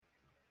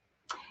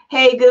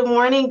Hey, good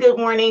morning, good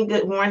morning,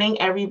 good morning,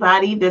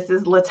 everybody. This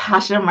is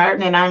Latasha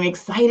Martin, and I'm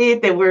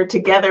excited that we're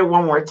together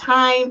one more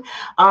time.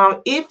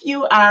 If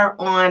you are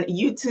on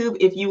YouTube,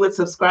 if you would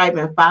subscribe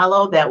and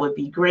follow, that would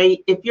be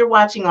great. If you're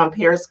watching on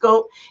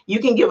Periscope, you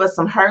can give us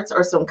some hearts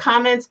or some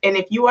comments. And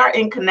if you are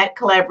in Connect,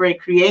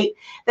 Collaborate, Create,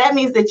 that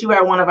means that you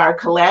are one of our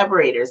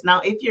collaborators.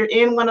 Now, if you're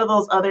in one of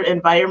those other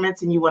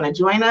environments and you want to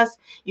join us,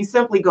 you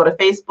simply go to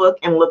Facebook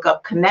and look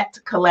up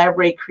Connect,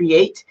 Collaborate,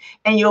 Create,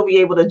 and you'll be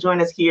able to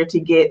join us here to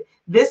get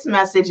this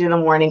message in the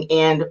morning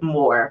and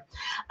more.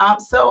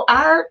 So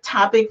our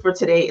topic for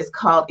today is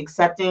called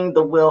Accepting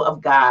the Will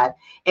of God.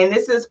 And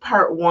this is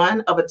part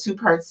one of a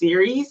two-part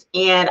series.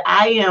 And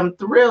I am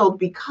thrilled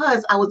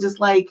because I was just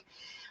like,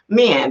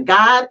 man,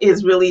 God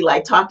is really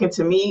like talking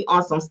to me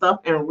on some stuff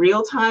in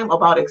real time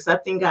about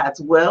accepting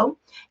God's will.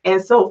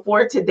 And so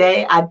for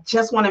today, I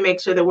just want to make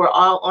sure that we're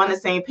all on the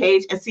same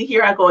page. And see,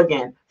 here I go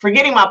again,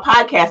 forgetting my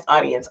podcast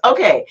audience.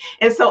 Okay.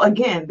 And so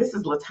again, this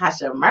is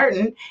Latasha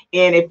Martin.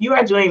 And if you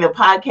are joining the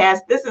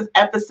podcast, this is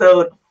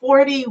episode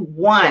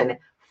 41.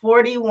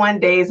 41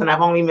 days, and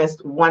I've only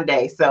missed one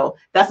day. So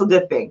that's a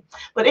good thing.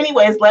 But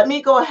anyways, let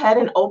me go ahead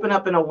and open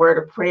up in a word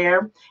of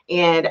prayer.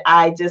 And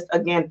I just,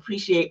 again,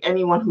 appreciate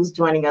anyone who's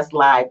joining us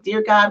live.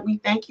 Dear God, we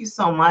thank you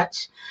so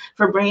much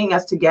for bringing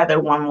us together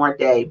one more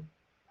day.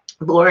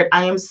 Lord,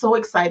 I am so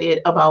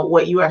excited about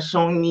what you are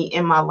showing me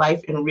in my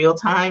life in real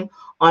time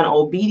on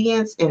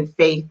obedience and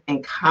faith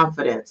and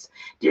confidence.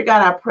 Dear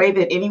God, I pray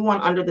that anyone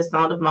under the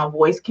sound of my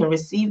voice can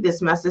receive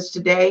this message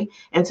today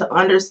and to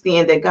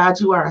understand that, God,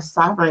 you are a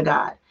sovereign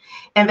God.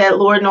 And that,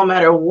 Lord, no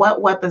matter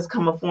what weapons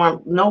come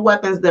form, no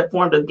weapons that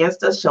formed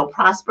against us shall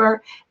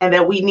prosper, and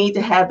that we need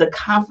to have the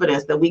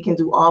confidence that we can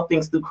do all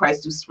things through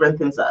Christ who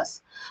strengthens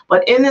us.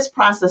 But in this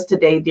process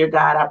today, dear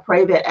God, I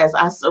pray that as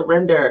I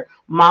surrender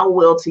my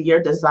will to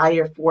your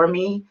desire for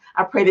me,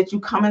 I pray that you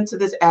come into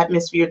this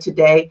atmosphere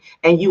today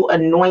and you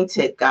anoint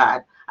it,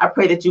 God. I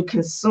pray that you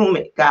consume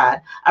it,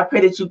 God. I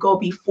pray that you go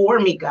before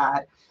me,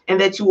 God, and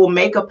that you will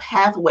make a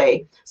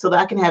pathway so that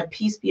I can have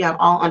peace beyond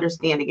all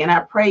understanding. And I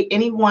pray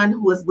anyone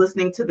who is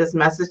listening to this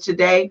message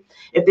today,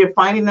 if they're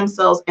finding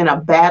themselves in a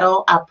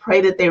battle, I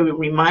pray that they were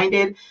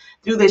reminded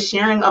through the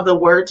sharing of the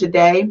word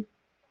today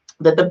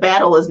that the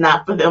battle is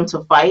not for them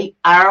to fight.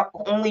 Our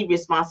only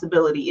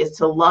responsibility is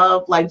to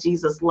love like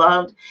Jesus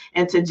loved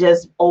and to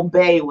just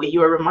obey what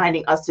you are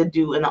reminding us to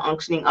do in the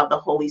unctioning of the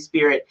Holy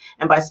Spirit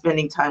and by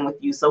spending time with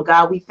you. So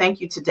God, we thank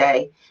you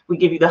today. We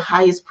give you the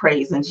highest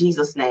praise in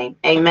Jesus' name.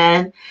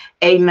 Amen.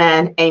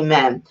 Amen.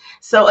 Amen.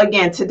 So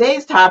again,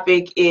 today's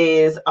topic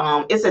is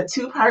it's a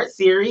two-part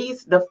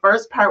series. The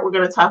first part we're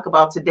going to talk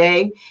about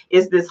today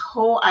is this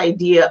whole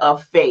idea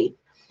of faith,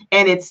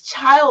 and it's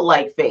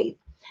childlike faith.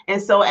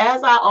 And so,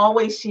 as I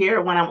always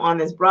share when I'm on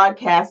this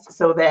broadcast,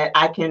 so that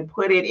I can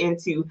put it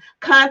into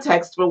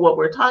context for what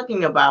we're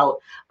talking about,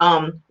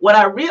 what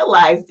I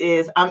realized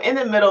is I'm in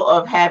the middle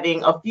of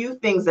having a few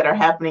things that are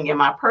happening in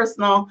my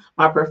personal,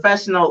 my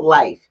professional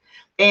life.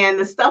 And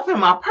the stuff in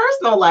my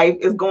personal life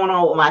is going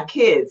on with my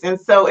kids. And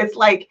so it's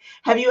like,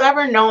 have you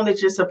ever known that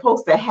you're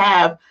supposed to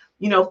have,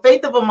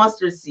 faith of a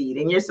mustard seed,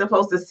 and you're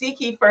supposed to seek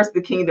ye first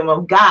the kingdom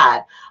of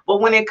God? But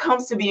when it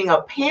comes to being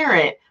a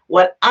parent,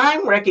 what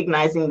I'm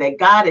recognizing that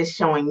God is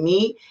showing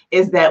me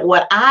is that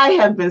what I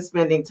have been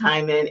spending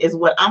time in is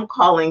what I'm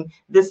calling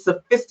this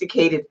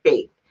sophisticated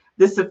faith.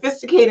 This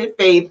sophisticated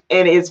faith,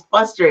 and it's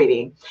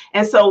frustrating.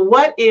 And so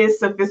what is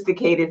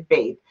sophisticated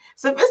faith?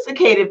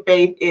 Sophisticated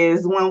faith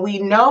is when we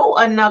know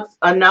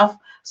enough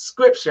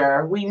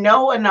scripture, we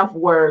know enough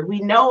word, we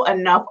know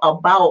enough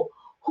about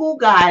who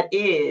God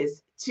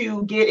is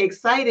to get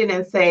excited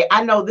and say,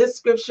 I know this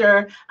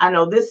scripture, I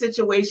know this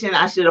situation,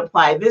 I should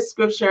apply this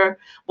scripture.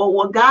 But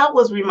what God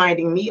was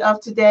reminding me of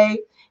today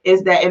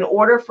is that in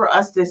order for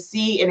us to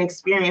see and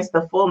experience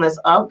the fullness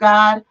of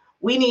God,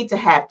 we need to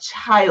have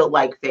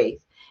childlike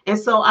faith. And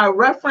so our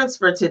reference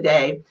for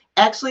today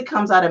actually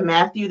comes out of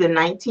Matthew, the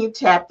 19th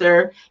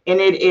chapter,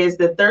 and it is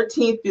the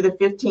 13th through the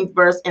 15th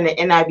verse in the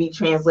NIV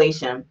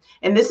translation.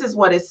 And this is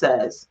what it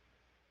says.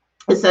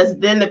 It says,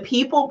 then the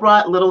people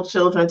brought little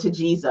children to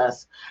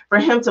Jesus for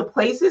him to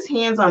place his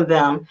hands on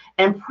them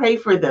and pray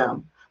for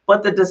them.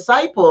 But the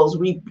disciples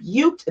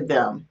rebuked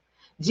them.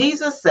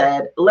 Jesus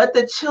said, let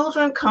the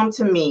children come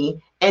to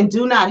me and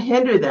do not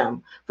hinder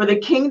them, for the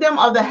kingdom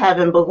of the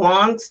heaven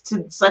belongs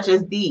to such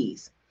as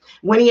these.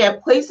 When he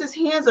had placed his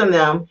hands on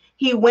them,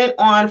 he went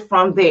on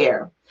from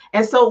there.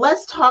 And so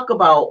let's talk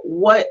about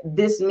what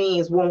this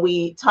means when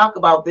we talk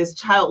about this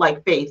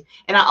childlike faith.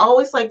 And I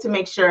always like to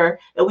make sure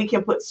that we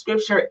can put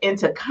scripture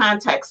into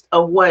context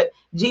of what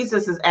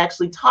Jesus is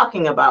actually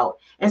talking about.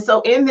 And so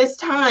in this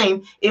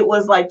time, it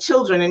was like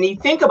children. And you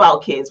think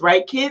about kids,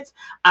 right? Kids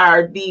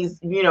are these,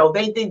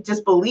 they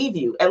just believe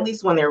you, at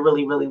least when they're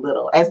really, really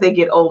little. As they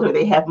get older,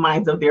 they have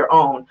minds of their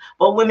own.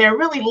 But when they're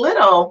really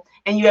little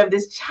and you have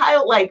this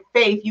childlike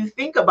faith, you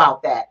think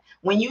about that.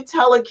 When you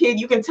tell a kid,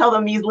 you can tell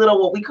them these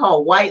little, what we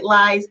call white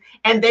lies,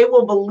 and they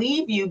will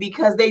believe you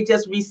because they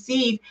just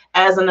receive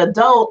as an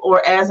adult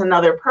or as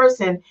another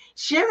person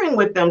sharing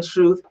with them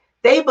truth.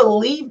 They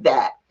believe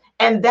that.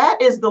 And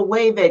that is the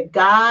way that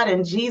God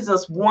and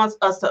Jesus wants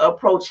us to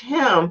approach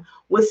him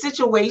with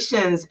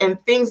situations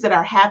and things that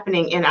are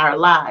happening in our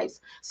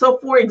lives. So,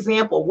 for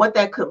example, what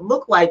that could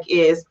look like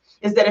is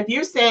that if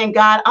you're saying,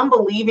 God, I'm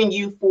believing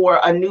you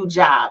for a new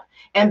job,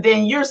 and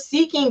then you're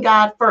seeking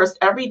God first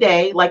every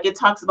day, like it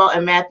talks about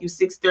in Matthew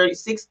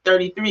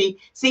 6:33,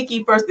 seek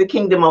ye first the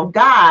kingdom of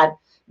God,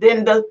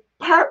 then the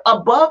part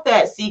above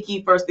that, seek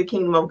ye first the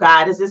kingdom of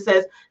God, is it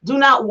says, do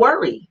not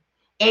worry.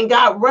 And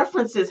God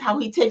references how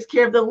he takes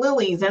care of the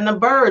lilies and the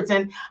birds.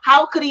 And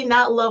how could he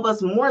not love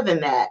us more than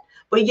that?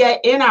 But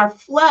yet in our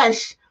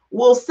flesh,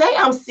 we'll say,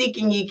 I'm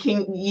seeking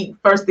ye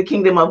first the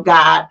kingdom of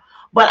God.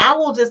 But I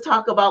will just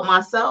talk about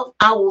myself.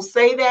 I will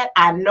say that.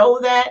 I know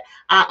that.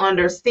 I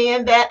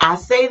understand that. I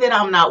say that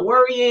I'm not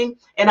worrying.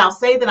 And I'll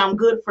say that I'm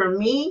good for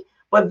me.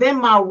 But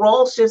then my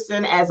role shifts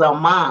in as a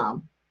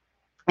mom.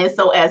 And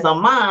so as a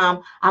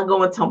mom, I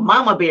go into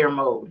mama bear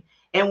mode.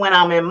 And when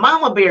I'm in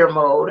mama bear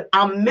mode,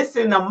 I'm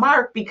missing the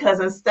mark, because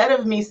instead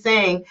of me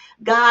saying,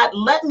 God,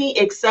 let me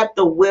accept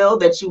the will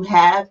that you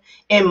have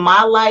in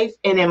my life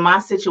and in my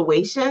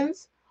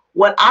situations,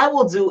 what I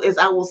will do is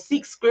I will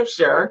seek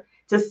scripture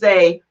to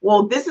say,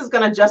 well, this is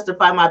going to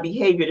justify my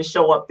behavior to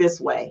show up this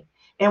way.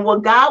 And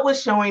what God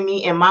was showing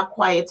me in my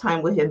quiet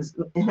time with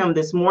him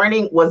this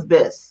morning was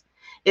this,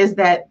 is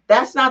that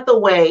that's not the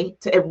way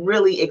to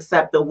really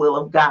accept the will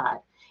of God.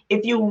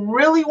 If you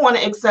really want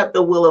to accept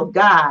the will of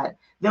God,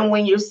 then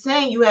when you're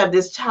saying you have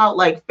this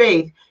childlike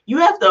faith, you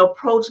have to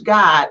approach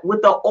God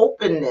with the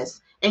openness.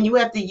 And you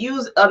have to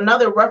use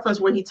another reference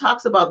where he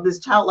talks about this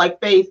childlike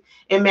faith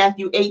in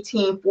Matthew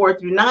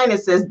 18:4-9.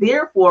 It says,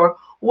 therefore,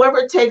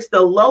 whoever takes the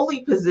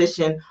lowly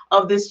position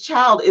of this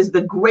child is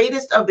the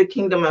greatest of the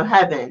kingdom of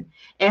heaven.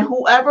 And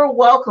whoever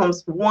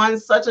welcomes one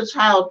such a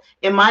child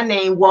in my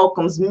name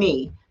welcomes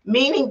me.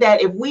 Meaning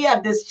that if we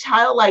have this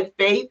childlike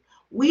faith,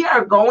 we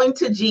are going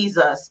to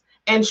Jesus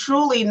and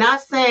truly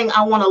not saying,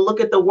 I want to look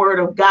at the word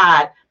of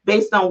God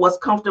based on what's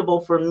comfortable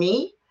for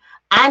me.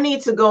 I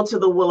need to go to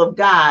the will of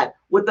God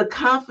with the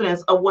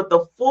confidence of what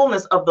the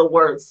fullness of the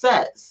word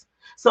says.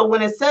 So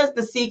when it says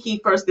to seek ye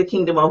first the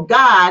kingdom of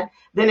God,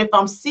 then if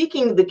I'm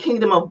seeking the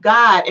kingdom of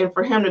God and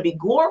for him to be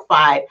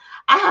glorified,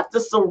 I have to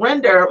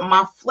surrender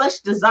my flesh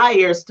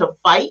desires to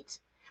fight,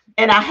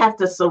 and I have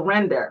to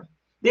surrender.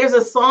 There's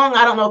a song,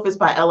 I don't know if it's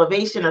by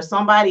Elevation or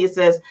somebody, it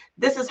says,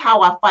 this is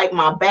how I fight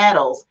my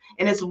battles.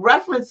 And it's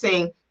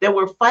referencing that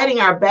we're fighting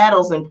our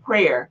battles in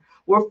prayer.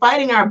 We're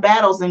fighting our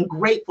battles in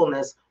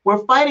gratefulness.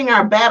 We're fighting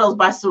our battles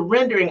by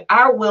surrendering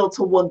our will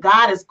to what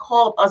God has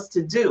called us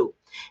to do.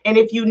 And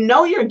if you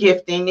know your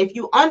gifting, if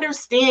you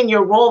understand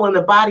your role in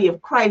the body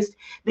of Christ,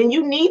 then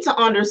you need to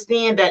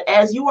understand that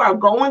as you are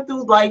going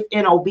through life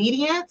in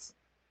obedience,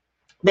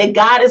 that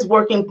God is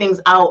working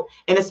things out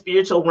in a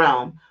spiritual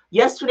realm.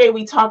 Yesterday,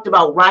 we talked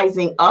about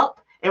rising up,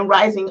 and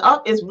rising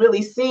up is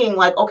really seeing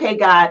like, okay,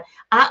 God,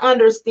 I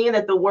understand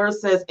that the word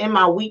says in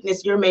my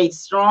weakness, you're made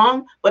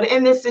strong. But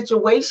in this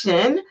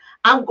situation,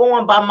 I'm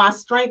going by my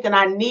strength, and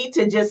I need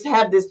to just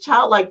have this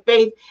childlike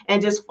faith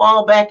and just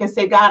fall back and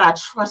say, God, I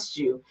trust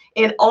you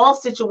in all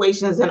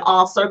situations and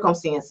all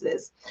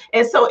circumstances.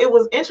 And so it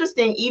was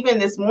interesting, even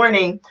this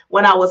morning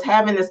when I was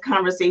having this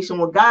conversation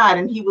with God,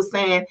 and he was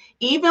saying,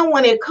 even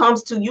when it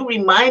comes to you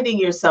reminding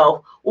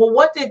yourself, well,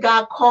 what did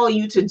God call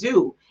you to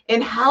do?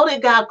 And how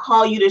did God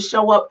call you to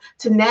show up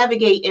to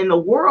navigate in the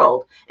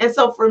world? And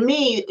so for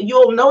me,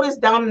 you'll notice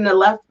down in the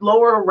left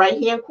lower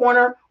right-hand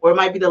corner, or it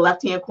might be the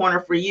left-hand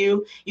corner for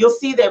you, you'll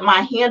see that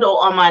my handle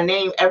on my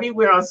name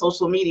everywhere on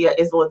social media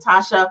is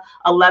Latasha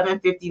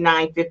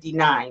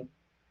 115959.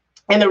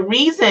 And the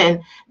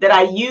reason that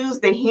I use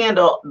the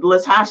handle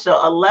Latasha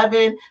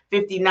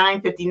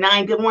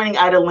 115959, good morning,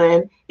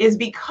 Idalyn, is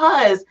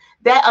because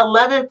that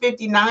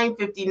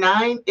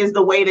 115959 is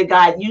the way that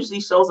God usually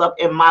shows up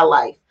in my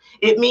life.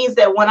 It means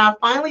that when I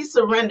finally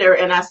surrender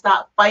and I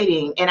stop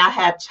fighting and I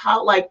have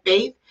childlike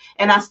faith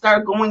and I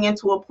start going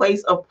into a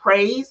place of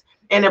praise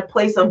and a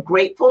place of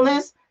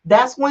gratefulness,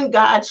 that's when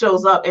God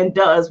shows up and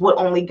does what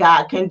only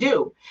God can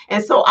do.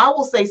 And so I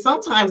will say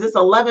sometimes it's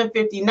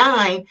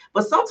 11:59,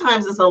 but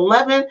sometimes it's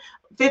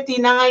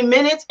 11:59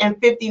 minutes and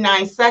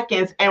 59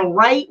 seconds. And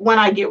right when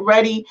I get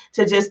ready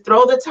to just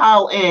throw the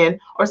towel in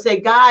or say,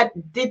 God,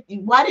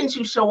 why didn't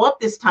you show up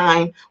this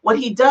time? What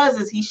he does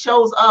is he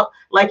shows up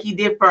like he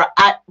did for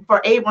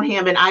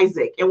Abraham and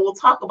Isaac. And we'll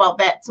talk about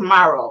that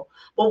tomorrow.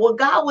 But what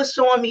God was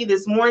showing me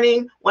this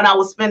morning when I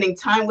was spending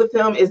time with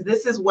him is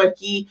this is what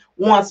he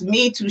wants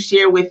me to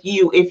share with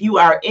you. If you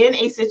are in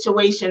a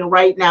situation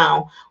right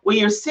now where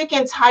you're sick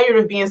and tired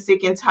of being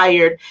sick and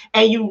tired,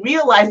 and you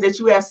realize that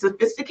you have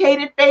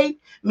sophisticated faith,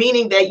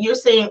 meaning that you're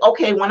saying,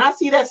 okay, when I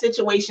see that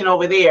situation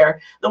over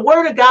there, the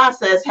word of God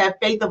says have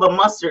faith of a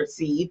mustard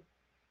seed.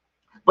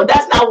 But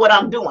that's not what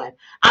I'm doing.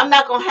 I'm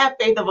not going to have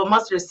faith of a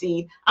mustard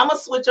seed. I'm going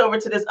to switch over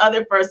to this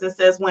other verse that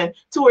says when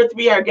 2 or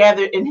 3 are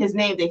gathered in his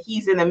name, that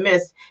he's in the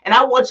midst. And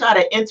I want y'all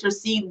to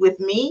intercede with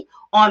me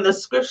on the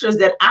scriptures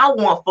that I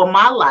want for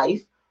my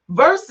life,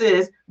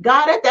 versus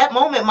God at that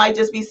moment might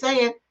just be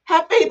saying,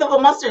 have faith of a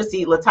mustard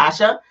seed,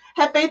 Latasha.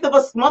 Have faith of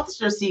a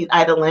mustard seed,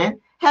 Idalyn.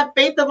 Have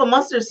faith of a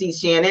mustard seed,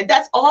 Shannon.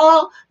 That's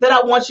all that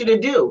I want you to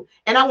do.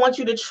 And I want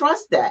you to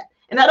trust that.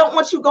 And I don't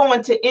want you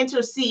going to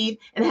intercede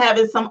and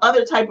having some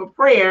other type of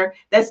prayer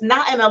that's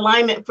not in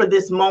alignment for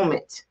this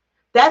moment.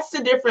 That's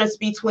the difference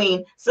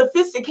between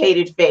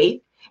sophisticated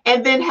faith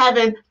and then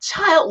having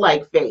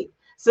childlike faith.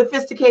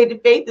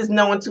 Sophisticated faith is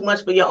knowing too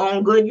much for your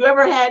own good. You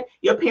ever had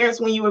your parents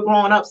when you were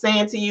growing up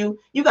saying to you,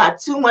 you got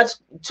too much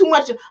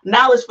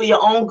knowledge for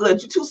your own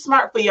good. You're too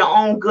smart for your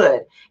own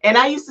good. And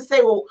I used to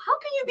say, well, how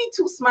can you be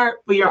too smart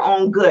for your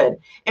own good?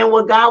 And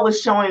what God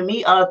was showing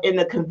me of in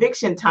the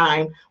conviction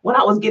time when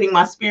I was getting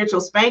my spiritual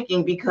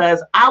spanking,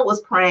 because I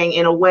was praying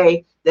in a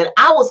way that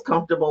I was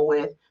comfortable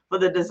with for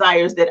the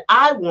desires that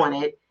I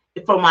wanted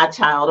for my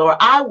child or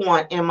I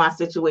want in my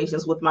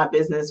situations with my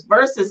business,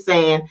 versus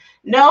saying,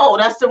 no,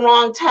 that's the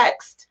wrong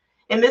text.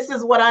 And this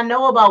is what I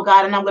know about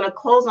God. And I'm going to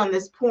close on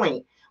this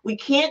point. We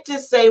can't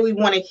just say we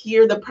want to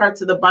hear the parts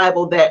of the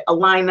Bible that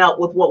align up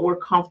with what we're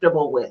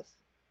comfortable with.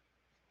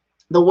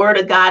 The word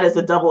of God is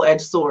a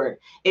double-edged sword.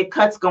 It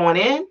cuts going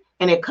in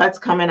and it cuts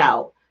coming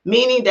out,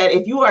 meaning that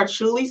if you are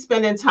truly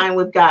spending time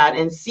with God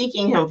and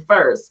seeking him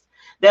first,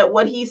 that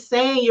what he's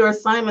saying your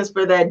assignments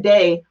for that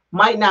day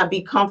might not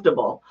be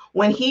comfortable.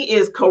 When he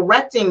is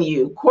correcting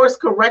you, course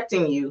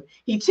correcting you,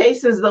 he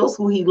chases those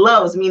who he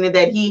loves, meaning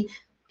that he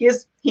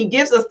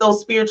gives us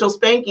those spiritual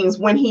spankings.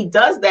 When he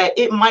does that,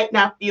 it might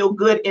not feel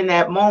good in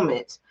that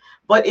moment.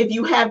 But if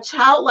you have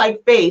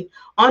childlike faith,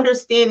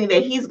 understanding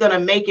that he's going to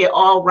make it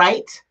all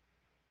right,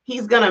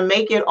 he's going to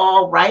make it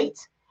all right,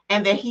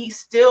 and that he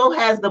still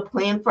has the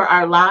plan for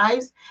our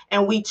lives,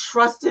 and we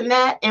trust in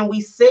that, and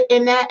we sit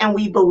in that, and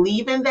we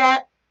believe in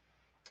that,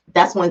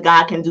 that's when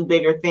God can do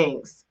bigger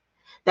things.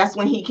 That's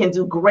when he can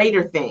do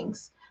greater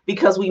things,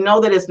 because we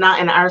know that it's not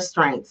in our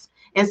strengths.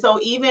 And so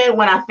even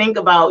when I think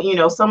about,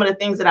 some of the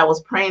things that I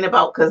was praying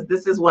about, because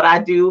this is what I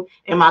do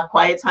in my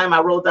quiet time,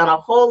 I wrote down a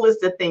whole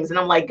list of things. And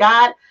I'm like,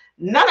 God,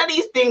 none of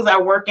these things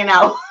are working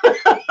out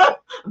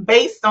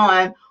based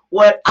on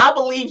what I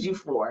believed you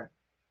for.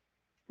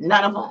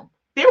 None of them.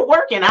 They're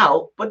working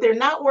out, but they're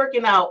not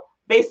working out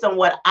based on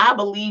what I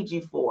believed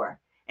you for.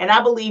 And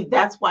I believe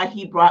that's why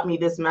he brought me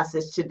this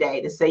message today,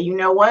 to say, you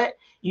know what?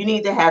 You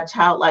need to have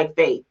childlike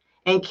faith.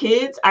 And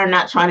kids are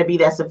not trying to be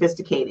that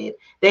sophisticated.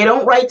 They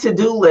don't write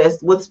to-do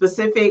lists with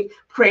specific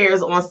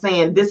prayers on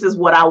saying, this is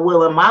what I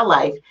will in my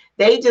life.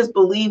 They just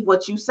believe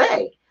what you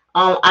say.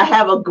 I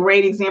have a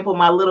great example.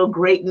 My little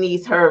great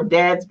niece, her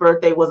dad's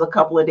birthday was a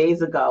couple of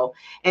days ago,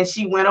 and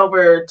she went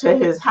over to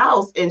his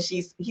house, and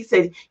he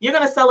said, you're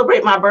going to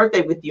celebrate my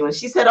birthday with you. And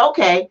she said,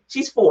 okay.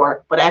 She's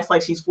 4, but acts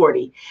like she's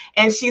 40.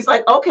 And she's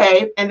like,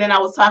 okay. And then I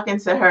was talking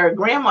to her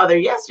grandmother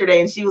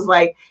yesterday, and she was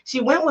like,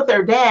 she went with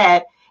her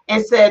dad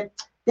and said,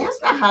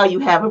 that's not how you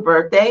have a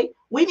birthday.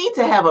 We need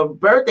to have a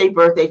birthday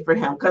for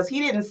him, because he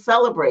didn't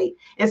celebrate.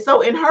 And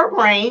so in her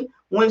brain,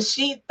 when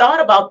she thought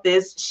about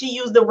this, she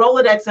used the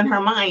Rolodex in her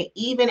mind,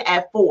 even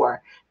at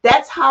 4.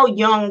 That's how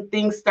young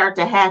things start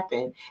to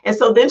happen. And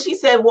so then she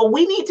said, well,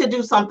 we need to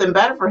do something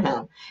better for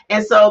him.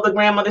 And so the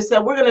grandmother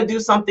said, we're going to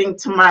do something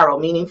tomorrow,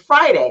 meaning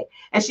Friday.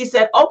 And she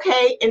said,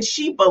 okay. And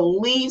she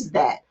believes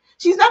that.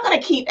 She's not going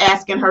to keep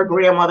asking her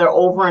grandmother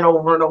over and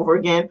over and over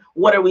again,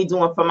 what are we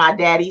doing for my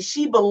daddy?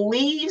 She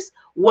believes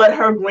what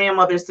her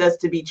grandmother says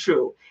to be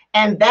true.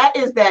 And that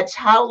is that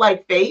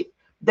childlike faith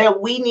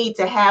that we need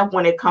to have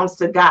when it comes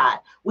to God.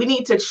 We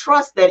need to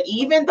trust that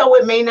even though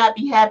it may not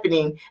be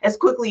happening as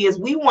quickly as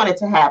we want it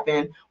to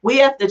happen, we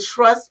have to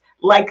trust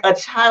like a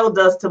child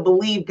does, to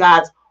believe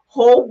God's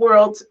whole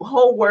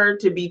word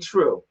to be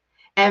true.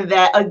 And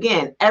that,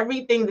 again,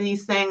 everything that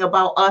he's saying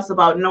about us,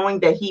 about knowing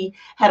that he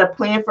had a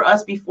plan for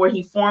us before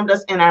he formed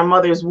us in our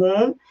mother's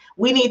womb,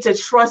 we need to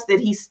trust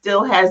that he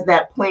still has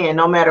that plan,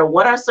 no matter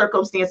what our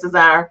circumstances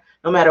are,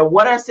 no matter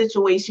what our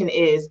situation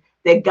is,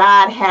 that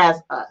God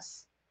has us.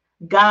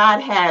 God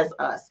has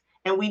us,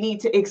 and we need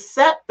to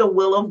accept the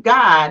will of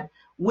God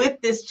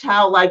with this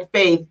childlike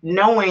faith,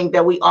 knowing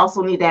that we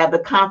also need to have the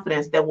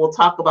confidence that we'll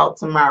talk about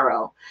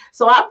tomorrow.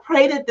 So I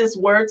pray that this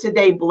word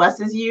today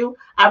blesses you.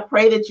 I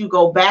pray that you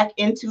go back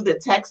into the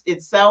text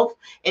itself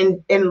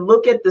and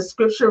look at the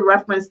scripture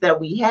reference that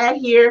we had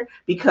here,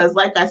 because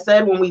like I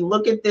said, when we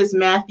look at this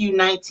Matthew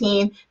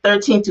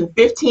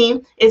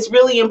 19:13-15, it's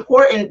really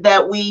important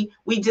that we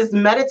just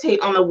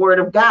meditate on the word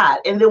of God,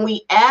 and then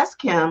we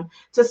ask him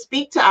to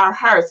speak to our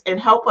hearts and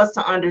help us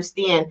to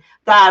understand,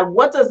 God,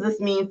 what does this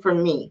mean for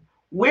me?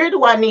 Where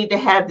do I need to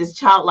have this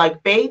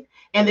childlike faith?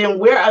 And then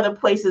where are the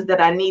places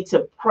that I need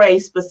to pray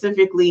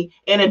specifically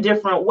in a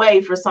different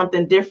way for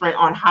something different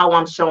on how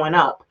I'm showing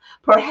up?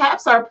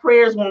 Perhaps our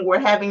prayers when we're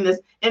having this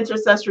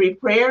intercessory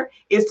prayer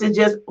is to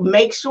just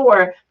make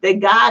sure that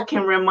God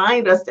can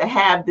remind us to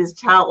have this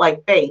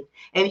childlike faith.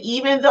 And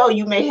even though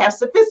you may have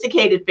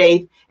sophisticated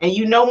faith and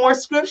you know more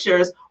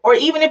scriptures, or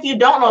even if you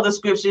don't know the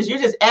scriptures, you're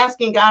just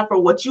asking God for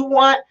what you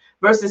want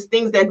versus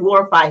things that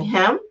glorify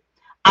him.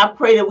 I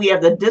pray that we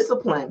have the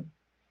discipline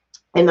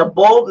and the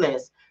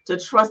boldness to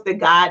trust that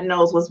God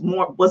knows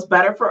what's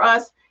better for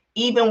us,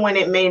 even when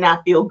it may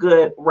not feel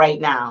good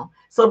right now.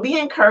 So be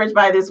encouraged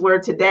by this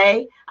word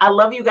today. I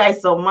love you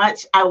guys so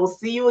much. I will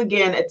see you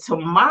again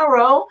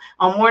tomorrow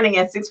morning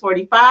at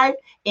 6:45.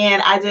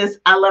 And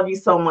I love you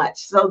so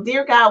much. So,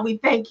 dear God, we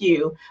thank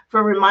you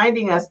for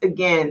reminding us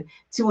again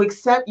to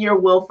accept your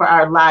will for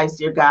our lives,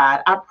 dear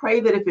God. I pray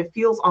that if it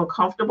feels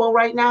uncomfortable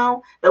right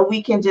now, that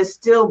we can just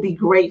still be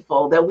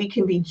grateful, that we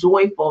can be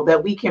joyful,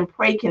 that we can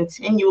pray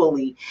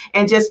continually,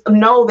 and just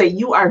know that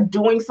you are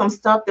doing some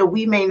stuff that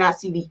we may not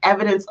see the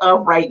evidence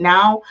of right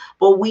now,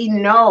 but we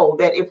know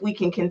that if we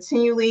can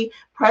continually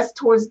press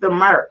towards the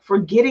mark,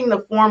 forgetting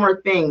the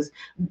former things,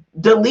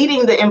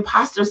 deleting the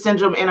imposter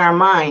syndrome in our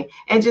mind,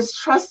 and just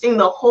trusting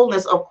the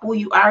wholeness of who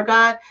you are,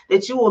 God,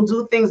 that you will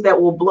do things that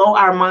will blow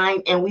our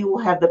mind, and we will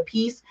have the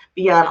peace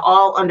beyond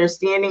all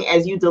understanding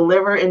as you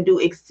deliver and do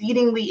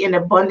exceedingly and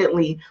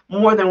abundantly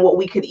more than what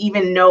we could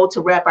even know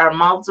to wrap our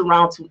mouths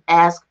around to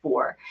ask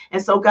for.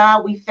 And so,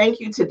 God, we thank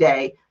you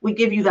today. We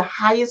give you the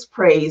highest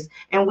praise,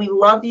 and we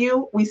love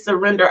you. We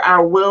surrender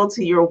our will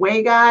to your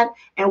way, God,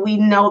 and we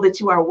know that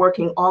you are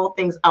working all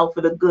things out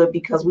for the good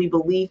because we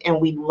believe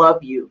and we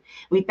love you.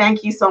 We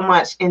thank you so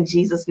much in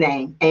Jesus'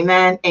 name.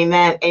 Amen,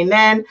 amen,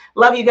 amen.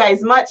 Love you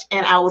guys much,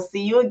 and I will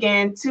see you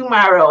again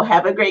tomorrow.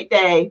 Have a great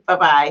day.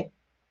 Bye-bye.